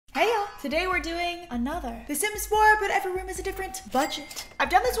Today we're doing another The Sims 4, but every room is a different budget. I've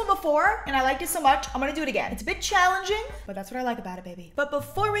done this one before and I liked it so much, I'm gonna do it again. It's a bit challenging, but that's what I like about it, baby. But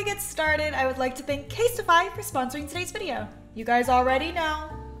before we get started, I would like to thank Casetify for sponsoring today's video. You guys already know,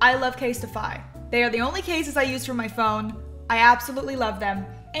 I love Casetify. They are the only cases I use for my phone. I absolutely love them.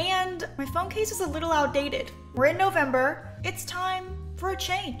 And my phone case is a little outdated. We're in November, it's time for a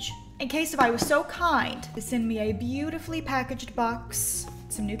change. And Casetify was so kind to send me a beautifully packaged box,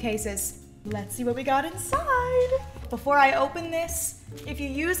 some new cases. Let's see what we got inside. Before I open this, if you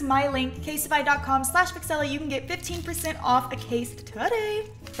use my link, casetify.com/Vixella, you can get 15% off a case today.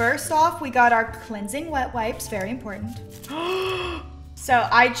 First off, we got our cleansing wet wipes, very important. So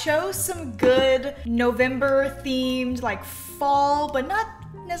I chose some good November themed, like fall, but not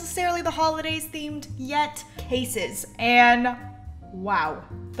necessarily the holidays themed yet, cases. And wow.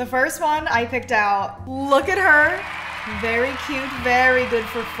 The first one I picked out, look at her. Very cute, very good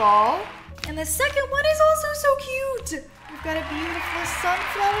for fall. And the second one is also so cute. We've got a beautiful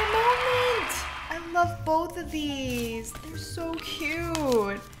sunflower moment. I love both of these. They're so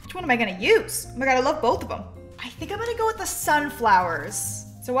cute. Which one am I gonna use? Oh my God, I love both of them. I think I'm gonna go with the sunflowers.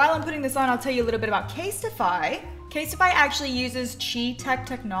 So while I'm putting this on, I'll tell you a little bit about Casetify. Casetify actually uses Chi Tech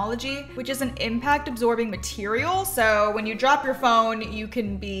technology, which is an impact absorbing material. So when you drop your phone, you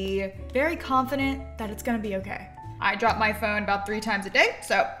can be very confident that it's gonna be okay. I drop my phone about 3 times a day,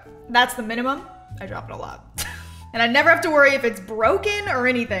 so that's the minimum. I drop it a lot. And I never have to worry if it's broken or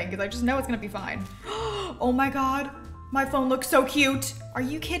anything, because I just know it's gonna be fine. Oh my God, my phone looks so cute. Are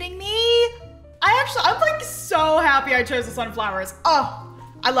you kidding me? I'm like so happy I chose the sunflowers. Oh,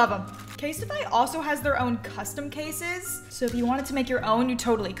 I love them. Casetify also has their own custom cases. So if you wanted to make your own, you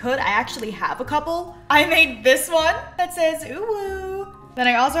totally could. I actually have a couple. I made this one that says, ooh woo. Then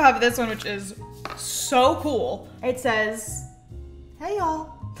I also have this one, which is so cool. It says, hey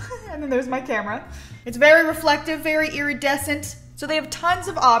y'all. And then there's my camera. It's very reflective, very iridescent. So they have tons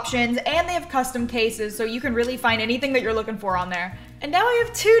of options and they have custom cases, so you can really find anything that you're looking for on there. And now I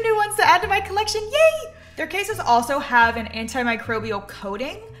have 2 new ones to add to my collection, yay! Their cases also have an antimicrobial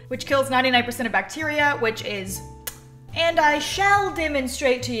coating, which kills 99% of bacteria, which is, and I shall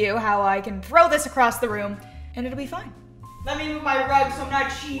demonstrate to you how I can throw this across the room and it'll be fine. Let me move my rug so I'm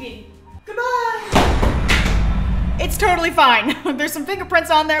not cheating. Goodbye! It's totally fine. There's some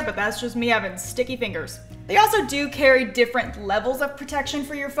fingerprints on there, but that's just me having sticky fingers. They also do carry different levels of protection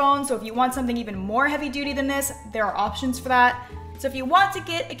for your phone, so if you want something even more heavy duty than this, there are options for that. So if you want to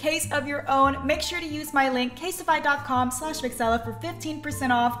get a case of your own, make sure to use my link, casetify.com/Vixella for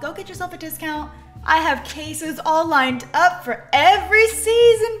 15% off. Go get yourself a discount. I have cases all lined up for every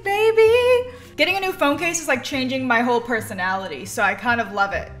season, baby. Getting a new phone case is like changing my whole personality, so I kind of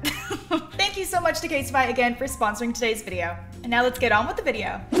love it. Thank you so much to Casetify again for sponsoring today's video. And now let's get on with the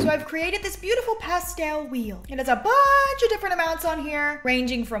video. So I've created this beautiful pastel wheel. It has a bunch of different amounts on here,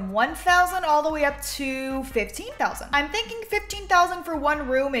 ranging from 1,000 all the way up to 15,000. I'm thinking 15,000 for one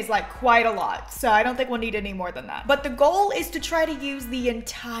room is like quite a lot, so I don't think we'll need any more than that. But the goal is to try to use the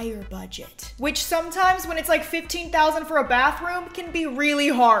entire budget, which sometimes when it's like 15,000 for a bathroom can be really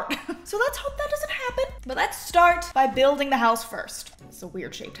hard. So let's hope that doesn't happen. But let's start by building the house first. It's a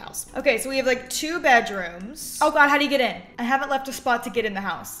weird shaped house. Okay, so we have like 2 bedrooms. Oh God, how do you get in? I haven't left a spot to get in the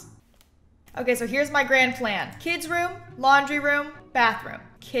house. Okay, so here's my grand plan. Kids room, laundry room, bathroom,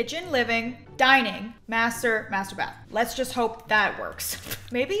 kitchen, living, dining, master bath. Let's just hope that works.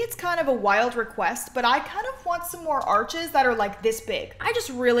 Maybe it's kind of a wild request, but I kind of want some more arches that are like this big. I just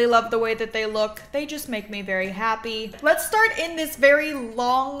really love the way that they look. They just make me very happy. Let's start in this very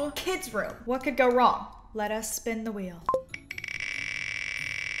long kids room. What could go wrong? Let us spin the wheel.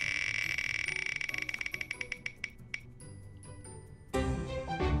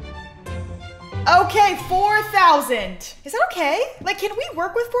 Okay, 4,000. Is that okay? Like, can we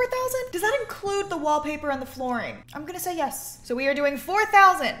work with 4,000? Does that include the wallpaper and the flooring? I'm gonna say yes. So we are doing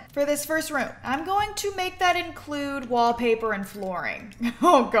 4,000 for this first room. I'm going to make that include wallpaper and flooring.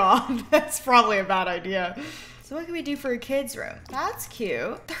 Oh God, that's probably a bad idea. So what can we do for a kid's room? That's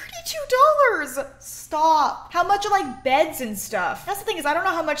cute. $32. Stop. How much are like beds and stuff? That's the thing is I don't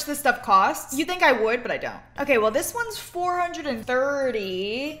know how much this stuff costs. You think I would, but I don't. Okay, well this one's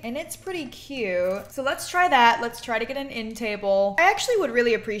 430 and it's pretty cute. So let's try that. Let's try to get an end table. I actually would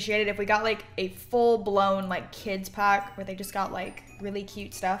really appreciate it if we got like a full blown like kids pack where they just got like really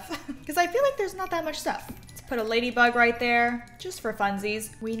cute stuff. Because I feel like there's not that much stuff. Put a ladybug right there, just for funsies.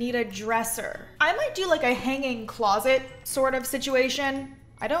 We need a dresser. I might do like a hanging closet sort of situation.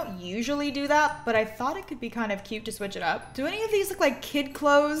 I don't usually do that, but I thought it could be kind of cute to switch it up. Do any of these look like kid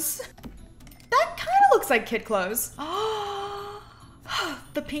clothes? That kind of looks like kid clothes. Oh,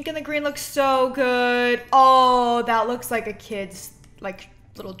 The pink and the green looks so good. Oh, that looks like a kid's like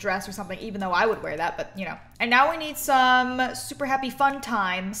little dress or something, even though I would wear that, but you know. And now we need some super happy fun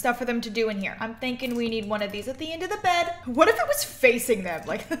time stuff for them to do in here. I'm thinking we need one of these at the end of the bed. What if it was facing them?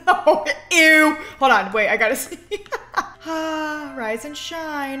 Like, oh, ew. Hold on, wait, I gotta see. Rise and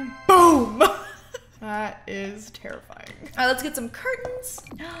shine. Boom. That is terrifying. All right, let's get some curtains.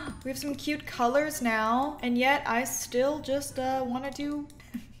 We have some cute colors now, and yet I still just want to do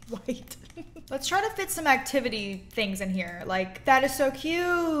white. Let's try to fit some activity things in here. Like, that is so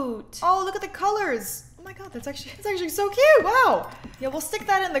cute. Oh, look at the colors. Oh my God, that's actually so cute. Wow. Yeah, we'll stick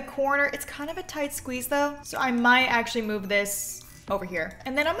that in the corner. It's kind of a tight squeeze though, so I might actually move this over here.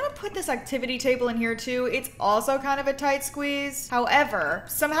 And then I'm gonna put this activity table in here too. It's also kind of a tight squeeze. However,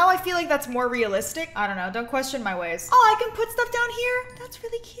 somehow I feel like that's more realistic. I don't know, don't question my ways. Oh, I can put stuff down here? That's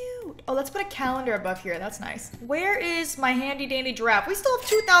really cute. Oh, let's put a calendar above here. That's nice. Where is my handy dandy giraffe? We still have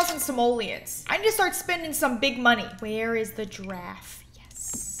 2,000 simoleons. I need to start spending some big money. Where is the giraffe?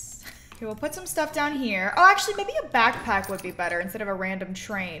 Yes. Okay, we'll put some stuff down here. Oh, actually, maybe a backpack would be better instead of a random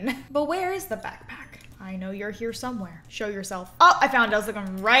train. But where is the backpack? I know you're here somewhere. Show yourself. Oh, I found it. I was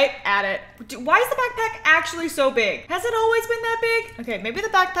looking right at it. Why is the backpack actually so big? Has it always been that big? Okay, maybe the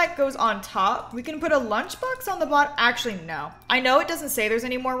backpack goes on top. We can put a lunchbox on the bottom. Actually, no. I know it doesn't say there's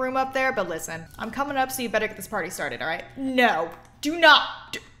any more room up there, but listen, I'm coming up, so you better get this party started, all right? No, do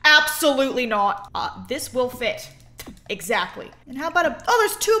not. Absolutely not. This will fit. Exactly. And how about oh,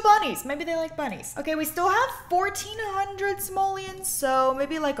 there's 2 bunnies. Maybe they like bunnies. Okay, we still have 1,400 simoleons, so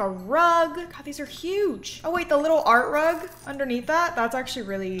maybe like a rug. God, these are huge. Oh wait, the little art rug underneath that, that's actually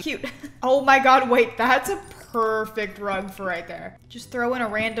really cute. Oh my God, wait, that's a perfect rug for right there. Just throw in a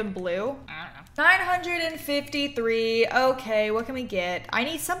random blue. I don't know. 953. Okay, what can we get? I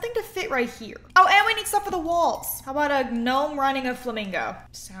need something to fit right here. Oh, and we need stuff for the walls. How about a gnome riding a flamingo?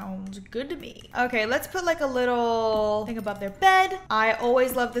 Sounds good to me. Okay, let's put like a little thing above their bed. I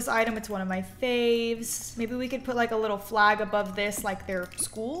always love this item. It's one of my faves. Maybe we could put like a little flag above this, like their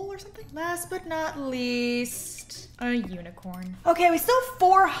school or something. Last but not least, a unicorn. Okay, we still have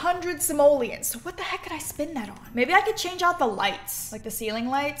 400 simoleons. So what the heck could I spend that on? Maybe I could change out the lights, like the ceiling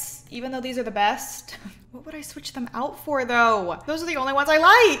lights, even though these are the best. What would I switch them out for though? Those are the only ones I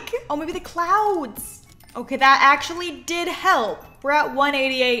like. Oh, maybe the clouds. Okay, that actually did help. We're at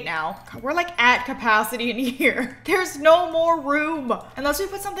 188 now. God, we're like at capacity in here. There's no more room. Unless we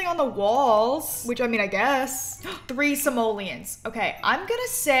put something on the walls, which I mean, I guess. 3 simoleons. Okay, I'm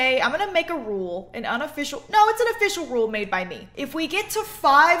gonna make a rule, an unofficial, no, it's an official rule made by me. If we get to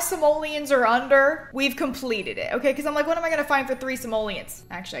 5 simoleons or under, we've completed it. Okay, because I'm like, what am I gonna find for 3 simoleons?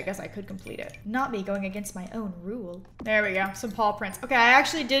 Actually, I guess I could complete it. Not me going against my own rule. There we go, some paw prints. Okay, I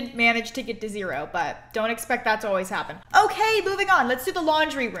actually did manage to get to 0, but don't expect that to always happen. Okay, moving on. Let's do the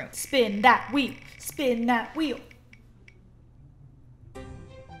laundry room. Spin that wheel. Spin that wheel.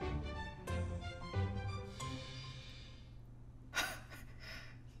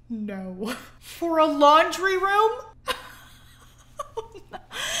 No. For a laundry room?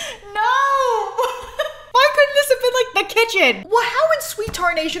 No! Why couldn't this have been like the kitchen? Well, how in sweet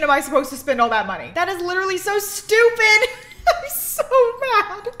tarnation am I supposed to spend all that money? That is literally so stupid. I'm so mad.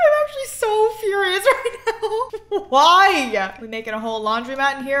 I'm actually so furious right now. Why? We making a whole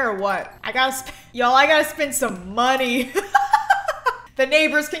laundromat in here or what? I gotta spend some money. The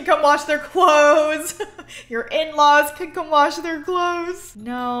neighbors can come wash their clothes. Your in-laws can come wash their clothes.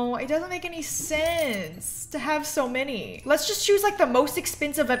 No, it doesn't make any sense to have so many. Let's just choose like the most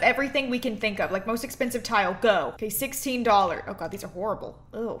expensive of everything we can think of. Like most expensive tile, go. Okay, $16. Oh God, these are horrible.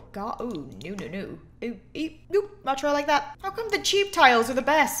 Oh God, ooh, no. Ooh, nope, not sure I like that. How come the cheap tiles are the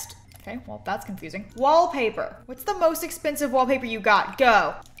best? Okay, well, that's confusing. Wallpaper. What's the most expensive wallpaper you got?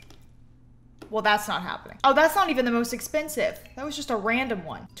 Go. Well, that's not happening. Oh, that's not even the most expensive. That was just a random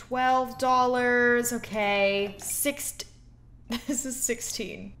one. $12, okay. This is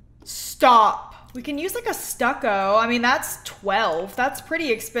 16. Stop. We can use like a stucco. I mean, that's 12. That's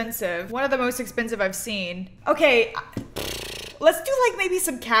pretty expensive. One of the most expensive I've seen. Okay. Let's do like maybe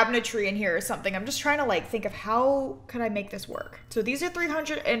some cabinetry in here or something. I'm just trying to like think of how could I make this work. So these are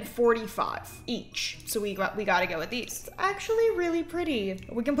 345 each. So we gotta go with these. It's actually really pretty.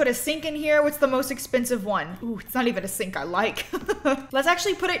 We can put a sink in here. What's the most expensive one? Ooh, it's not even a sink I like. Let's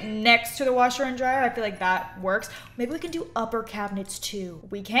actually put it next to the washer and dryer. I feel like that works. Maybe we can do upper cabinets too.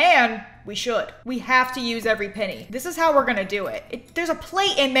 We can. We should. We have to use every penny. This is how we're gonna do it. There's a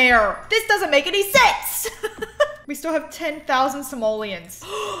plate in there. This doesn't make any sense. We still have 10,000 simoleons.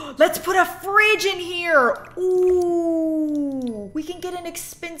 Let's put a fridge in here. Ooh, we can get an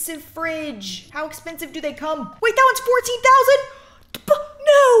expensive fridge. How expensive do they come? Wait, that one's 14,000.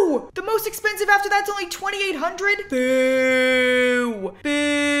 most expensive after that's only 2,800? Boo.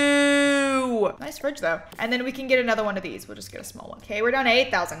 Boo. Nice fridge though. And then we can get another one of these. We'll just get a small one. Okay, we're down to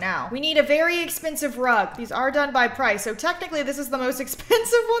 8,000 now. We need a very expensive rug. These are done by price. So technically this is the most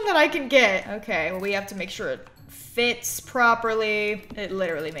expensive one that I can get. Okay, well we have to make sure it fits properly. It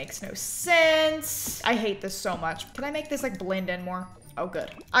literally makes no sense. I hate this so much. Can I make this like blend in more? Oh,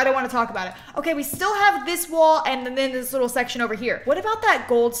 good. I don't want to talk about it. Okay, we still have this wall and then this little section over here. What about that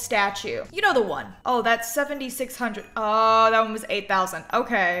gold statue? You know the one. Oh, that's 7,600. Oh, that one was 8,000.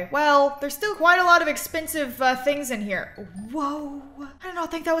 Okay, well, there's still quite a lot of expensive things in here. Whoa, I did not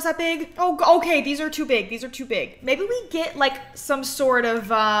think that was that big. Oh, okay, these are too big. These are too big. Maybe we get like some sort of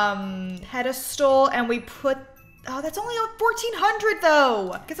pedestal and we put. Oh, that's only 1,400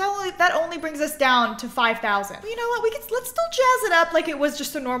 though. Because that only brings us down to 5,000. Well, you know what? Let's still jazz it up like it was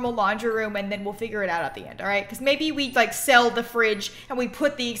just a normal laundry room, and then we'll figure it out at the end. All right? Because maybe we like sell the fridge and we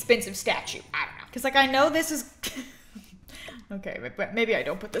put the expensive statue. I don't know. Because like I know this is. Okay, but maybe I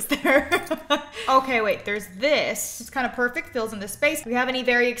don't put this there. Okay, wait, there's this. It's kind of perfect, fills in the space. Do we have any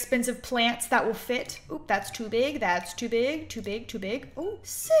very expensive plants that will fit? Oop, that's too big. That's too big, too big, too big. Oh,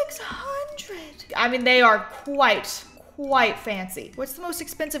 600. I mean, they are quite fancy. What's the most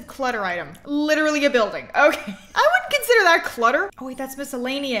expensive clutter item? Literally a building. Okay. I wouldn't consider that clutter. Oh wait, that's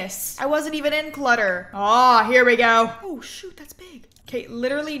miscellaneous. I wasn't even in clutter. Oh, here we go. Oh shoot, that's big. Okay,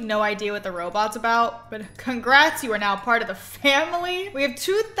 literally no idea what the robot's about, but congrats, you are now part of the family. We have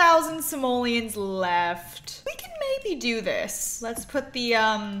 2,000 simoleons left. We can maybe do this. Let's put the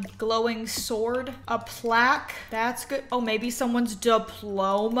glowing sword, a plaque. That's good. Oh, maybe someone's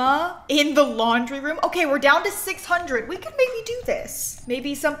diploma in the laundry room. Okay, we're down to 600. We could maybe do this.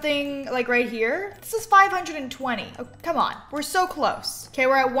 Maybe something like right here. This is 520. Oh, come on. We're so close. Okay,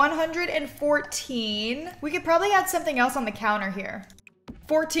 we're at 114. We could probably add something else on the counter here.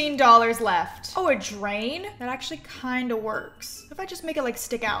 $14 left. Oh, a drain? That actually kind of works. If I just make it like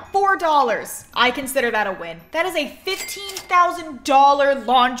stick out. $4. I consider that a win. That is a $15,000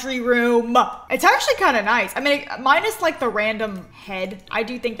 laundry room. It's actually kind of nice. I mean, minus like the random head. I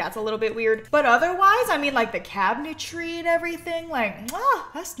do think that's a little bit weird. But otherwise, I mean like the cabinetry and everything, like,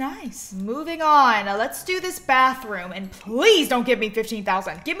 that's nice. Moving on. Now let's do this bathroom. And please don't give me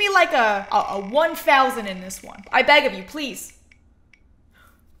 15,000. Give me like a 1,000 in this one. I beg of you, please.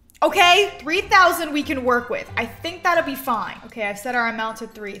 Okay, 3,000 we can work with. I think that'll be fine. Okay, I've set our amount to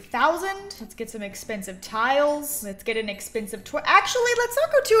 3,000. Let's get some expensive tiles. Let's get an expensive Actually, let's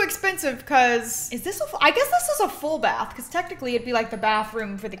not go too expensive because I guess this is a full bath because technically it'd be like the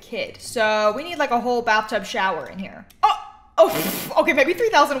bathroom for the kid. So we need like a whole bathtub shower in here. Oh, okay, maybe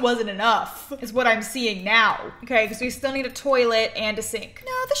 3,000 wasn't enough, is what I'm seeing now. Okay, because we still need a toilet and a sink.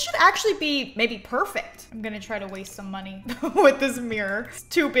 No, this should actually be maybe perfect. I'm gonna try to waste some money with this mirror. It's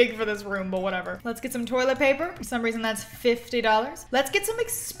too big for this room, but whatever. Let's get some toilet paper. For some reason, that's $50. Let's get some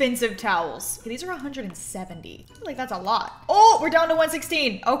expensive towels. Okay, these are 170. I feel like that's a lot. Oh, we're down to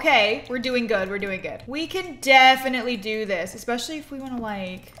 116. Okay, we're doing good, we're doing good. We can definitely do this, especially if we wanna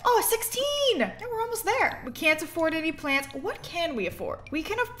like, oh, 16. Yeah, we're almost there. We can't afford any plants. What can we afford? We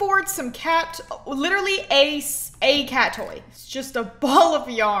can afford some literally a cat toy. It's just a ball of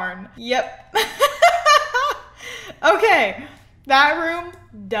yarn. Yep. Okay, that room,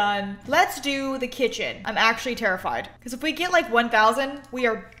 done. Let's do the kitchen. I'm actually terrified. Because if we get like 1,000, we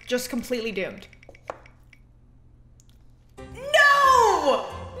are just completely doomed. No! No!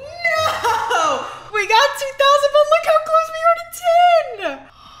 We got 2,000, but look how close we are to 10!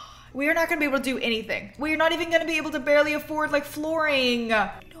 We are not gonna be able to do anything. We are not even gonna be able to barely afford like flooring. No.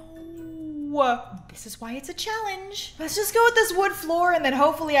 This is why it's a challenge. Let's just go with this wood floor and then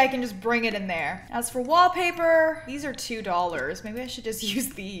hopefully I can just bring it in there. As for wallpaper, these are $2. Maybe I should just use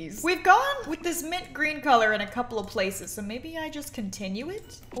these. We've gone with this mint green color in a couple of places, so maybe I just continue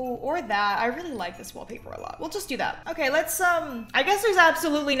it? Oh, or that. I really like this wallpaper a lot. We'll just do that. Okay, let's, I guess there's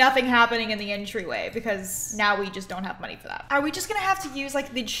absolutely nothing happening in the entryway because now we just don't have money for that. Are we just gonna have to use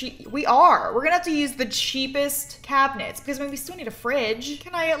like the We're gonna have to use the cheapest cabinets because maybe we still need a fridge.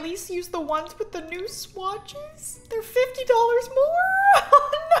 Can I at least use the ones with the new swatches? They're $50 more?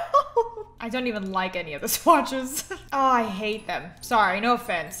 Oh no! I don't even like any of the swatches. Oh, I hate them. Sorry, no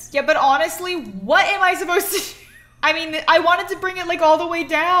offense. Yeah, but honestly, what am I supposed to do? I mean, I wanted to bring it like all the way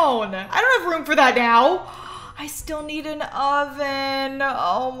down. I don't have room for that now. I still need an oven.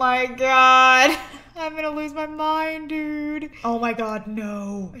 Oh my God. I'm gonna lose my mind, dude. Oh my God,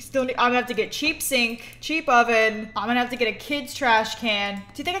 no. I'm gonna have to get cheap sink, cheap oven. I'm gonna have to get a kid's trash can. Do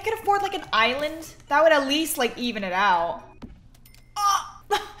you think I could afford like an island? That would at least like even it out. Oh,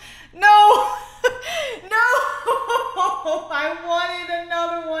 no. No, I wanted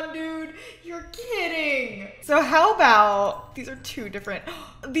another one, dude. You're kidding. So how about, these are two different,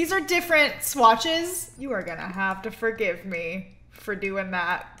 these are different swatches. You are gonna have to forgive me for doing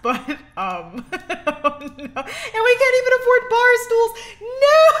that, but oh no. And we can't even afford bar stools.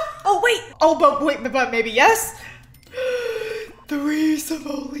 No. Oh wait. Oh, but maybe yes. 3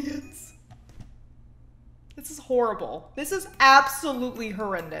 simoleons. This is horrible. This is absolutely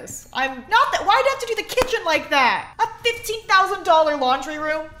horrendous. I'm not that, why'd I have to do the kitchen like that? A $15,000 laundry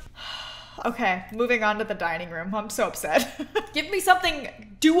room? Okay, moving on to the dining room. I'm so upset. Give me something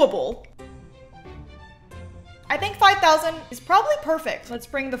doable. I think 5,000 is probably perfect. Let's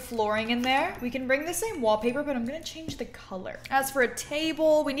bring the flooring in there. We can bring the same wallpaper, but I'm gonna change the color. As for a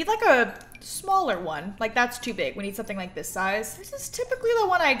table, we need like a smaller one. Like that's too big. We need something like this size. This is typically the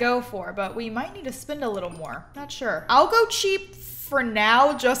one I go for, but we might need to spend a little more. Not sure. I'll go cheap for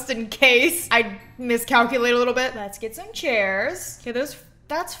now, just in case I miscalculate a little bit. Let's get some chairs. Okay,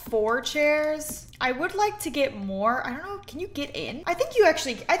 that's 4 chairs. I would like to get more. I don't know, can you get in? I think you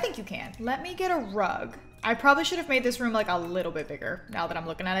can. Let me get a rug. I probably should have made this room like a little bit bigger now that I'm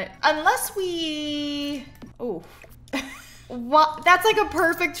looking at it. Unless we, oh. What? That's like a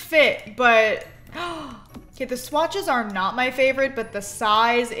perfect fit, but okay, the swatches are not my favorite, but the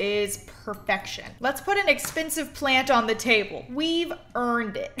size is perfection. Let's put an expensive plant on the table. We've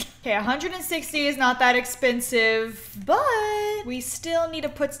earned it. Okay, 160 is not that expensive, but we still need to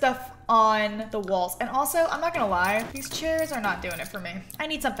put stuff on the walls. And also, I'm not gonna lie, these chairs are not doing it for me. I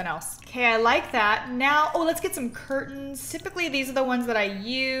need something else. Okay, I like that. Now, oh, let's get some curtains. Typically, these are the ones that I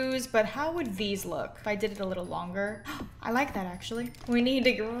use, but how would these look if I did it a little longer? I like that, actually. We need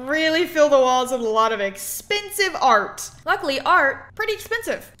to really fill the walls with a lot of expensive art. Luckily, art, pretty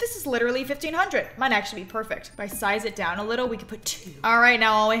expensive. This is literally $1,500. Might actually be perfect. If I size it down a little, we could put 2. All right,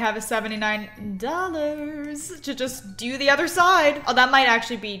 now all we have is $79 to just do the other side. Oh, that might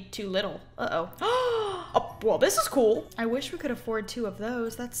actually be too little. Uh-oh. Oh, well, this is cool. I wish we could afford 2 of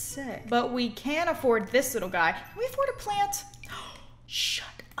those. That's sick. But we can afford this little guy. Can we afford a plant?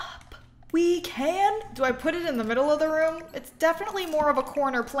 Shut up. We can? Do I put it in the middle of the room? It's definitely more of a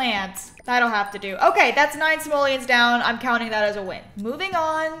corner plant. That'll have to do. Okay, that's 9 simoleons down. I'm counting that as a win. Moving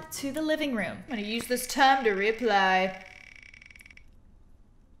on to the living room. I'm gonna use this time to reapply.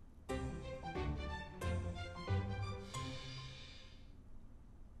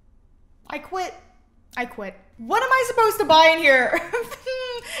 I quit. What am I supposed to buy in here?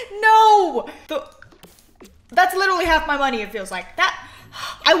 No! That's literally half my money, it feels like.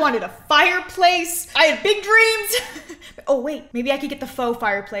 I wanted a fireplace. I had big dreams. Oh wait, maybe I could get the faux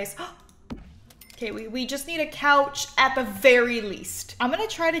fireplace. Okay, we just need a couch at the very least. I'm gonna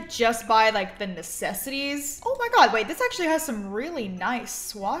try to just buy like the necessities. Oh my God, wait, this actually has some really nice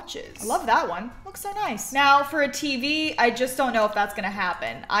swatches. I love that one, looks so nice. Now for a TV, I just don't know if that's gonna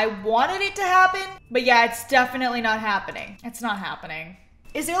happen. I wanted it to happen, but yeah, it's definitely not happening. It's not happening.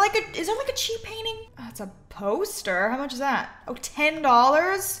 Is there like a cheap painting? Oh, it's a poster, how much is that? Oh,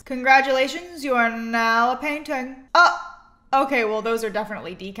 $10? Congratulations, you are now a painting. Okay, well, those are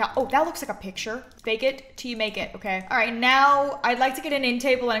definitely decal. Oh, that looks like a picture. Fake it till you make it, okay? All right, now I'd like to get an end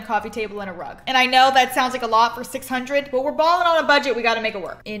table and a coffee table and a rug. And I know that sounds like a lot for 600, but we're balling on a budget. We gotta make it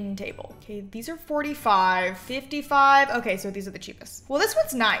work. End table. Okay, these are 45, 55. Okay, so these are the cheapest. Well, this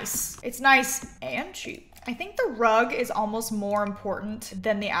one's nice. It's nice and cheap. I think the rug is almost more important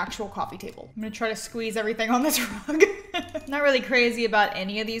than the actual coffee table. I'm gonna try to squeeze everything on this rug. Not really crazy about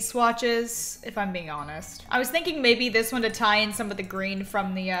any of these swatches, if I'm being honest. I was thinking maybe this one to tie in some of the green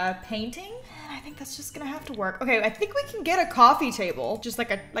from the painting. I think that's just gonna have to work. Okay, I think we can get a coffee table, just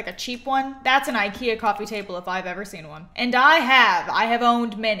like a cheap one. That's an IKEA coffee table if I've ever seen one. And I have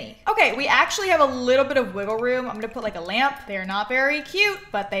owned many. Okay, we actually have a little bit of wiggle room. I'm gonna put like a lamp. They are not very cute,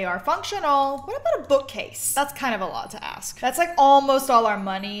 but they are functional. What about a bookcase? That's kind of a lot to ask. That's like almost all our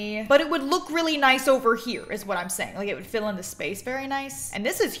money, but it would look really nice over here is what I'm saying. Like it would fill in the space very nice. And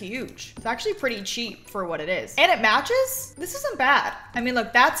this is huge. It's actually pretty cheap for what it is. And it matches. This isn't bad. I mean,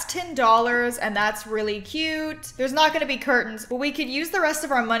 look, that's $10 and that's really cute. There's not gonna be curtains, but we could use the rest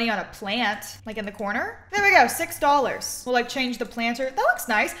of our money on a plant, like in the corner. There we go, $6. We'll like change the planter. That looks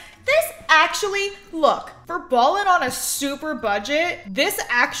nice. This actually, look, for balling on a super budget, this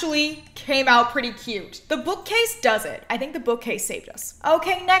actually came out pretty cute. The bookcase does it. I think the bookcase saved us.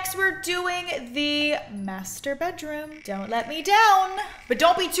 Okay, next we're doing the master bedroom. Don't let me down, but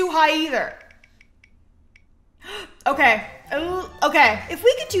don't be too high either. Okay. Okay. If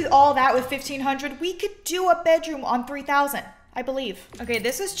we could do all that with $1,500, we could do a bedroom on $3,000. I believe. Okay,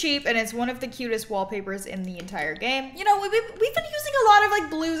 this is cheap and it's one of the cutest wallpapers in the entire game. You know, we've been using a lot of like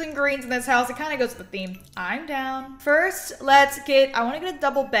blues and greens in this house. It kind of goes with the theme. I'm down. First, I want to get a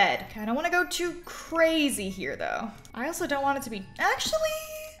double bed. Okay, I don't want to go too crazy here though. I also don't want it to be, actually,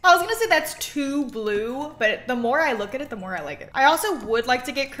 I was gonna say that's too blue, but the more I look at it, the more I like it. I also would like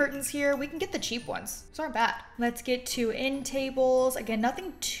to get curtains here. We can get the cheap ones. Those aren't bad. Let's get 2 end tables. Again,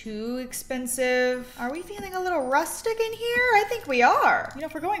 nothing too expensive. Are we feeling a little rustic in here? I think we are. You know,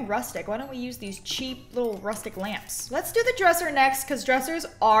 if we're going rustic, why don't we use these cheap little rustic lamps? Let's do the dresser next, because dressers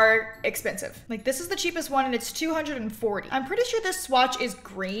are expensive. Like, this is the cheapest one and it's 240. I'm pretty sure this swatch is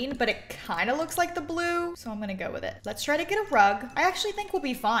green, but it kind of looks like the blue, so I'm gonna go with it. Let's try to get a rug. I actually think we'll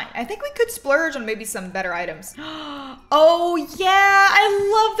be fine. I think we could splurge on maybe some better items. Oh yeah,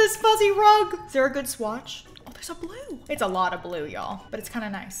 I love this fuzzy rug. Is there a good swatch? Oh, there's a blue. It's a lot of blue, y'all, but it's kind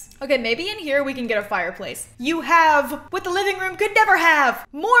of nice. Okay, maybe in here we can get a fireplace. You have what the living room could never have,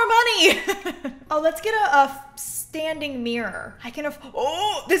 more money. Oh, let's get a standing mirror.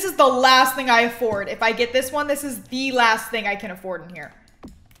 Oh, this is the last thing I afford. If I get this one, this is the last thing I can afford in here.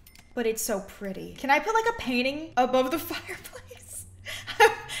 But it's so pretty. Can I put like a painting above the fireplace?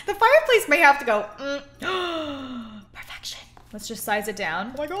 The fireplace may have to go. Perfection. Let's just size it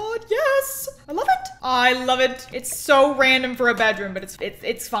down. Oh my god, yes! I love it. I love it. It's so random for a bedroom, but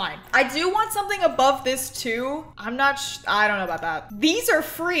it's fine. I do want something above this too. I don't know about that. These are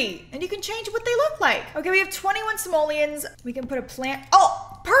free, and you can change what they look like. Okay, we have 21 simoleons. We can put a plant. Oh!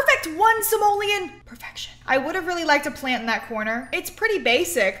 Perfect, 1 simoleon. Perfection. I would have really liked a plant in that corner. It's pretty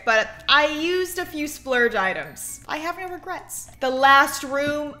basic, but I used a few splurge items. I have no regrets. The last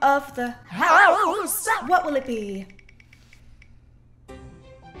room of the house. What will it be?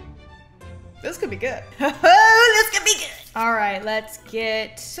 This could be good. This could be good. All right, let's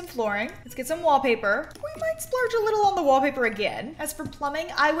get some flooring. Let's get some wallpaper. We might splurge a little on the wallpaper again. As for plumbing,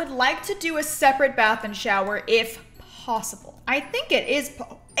 I would like to do a separate bath and shower if possible. I think it is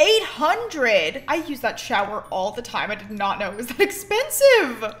 800. I use that shower all the time. I did not know it was that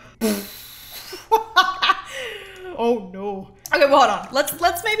expensive. Oh no. Okay, well, hold on.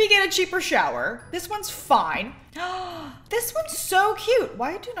 Let's maybe get a cheaper shower. This one's fine. This one's so cute.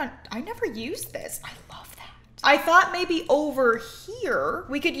 I never used this. I love that. I thought maybe over here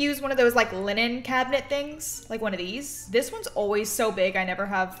we could use one of those like linen cabinet things, like one of these. This one's always so big, I never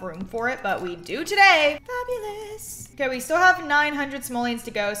have room for it, but we do today. Fabulous. Okay, we still have 900 simoleons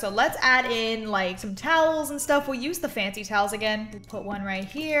to go, so let's add in like some towels and stuff. We'll use the fancy towels again. We'll put one right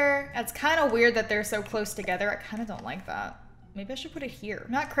here. That's kind of weird that they're so close together. I kind of don't like that. Maybe I should put it here.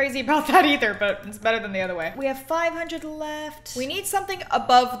 I'm not crazy about that either, but it's better than the other way. We have 500 left. We need something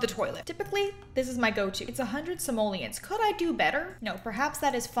above the toilet. Typically, this is my go-to. It's 100 simoleons. Could I do better? No, perhaps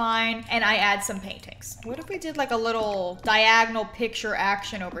that is fine. And I add some paintings. What if we did like a little diagonal picture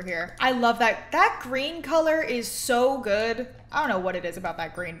action over here? I love that. That green color is so good. I don't know what it is about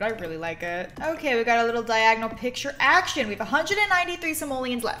that green, but I really like it. Okay, we got a little diagonal picture action. We have 193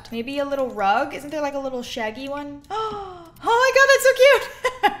 simoleons left. Maybe a little rug. Isn't there like a little shaggy one? Oh my god, that's so cute.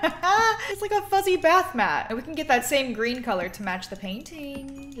 It's like a fuzzy bath mat. And we can get that same green color to match the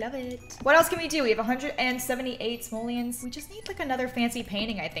painting. Love it. What else can we do? We have 178 simoleons. We just need like another fancy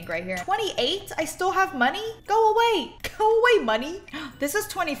painting, I think, right here. 28? I still have money? Go away. Go away, money. This is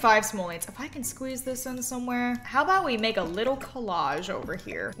 25 simoleons. If I can squeeze this in somewhere. How about we make a little collage over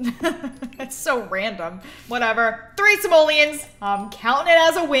here? That's so random. Whatever. 3 simoleons. I'm counting it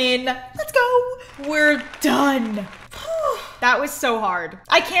as a win. Let's go. We're done. That was so hard.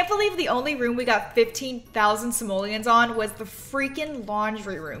 I can't believe the only room we got 15,000 simoleons on was the freaking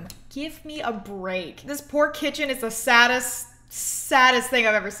laundry room. Give me a break. This poor kitchen is the saddest thing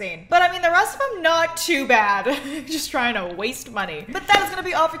I've ever seen. But I mean, the rest of them, not too bad. Just trying to waste money. But that is gonna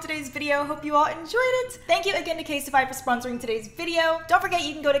be all for today's video. Hope you all enjoyed it. Thank you again to Casetify for sponsoring today's video. Don't forget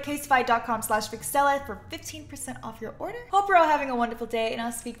you can go to casetify.com/Vixella for 15% off your order. Hope you're all having a wonderful day, and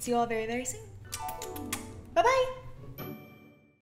I'll speak to you all very, very soon. Bye-bye.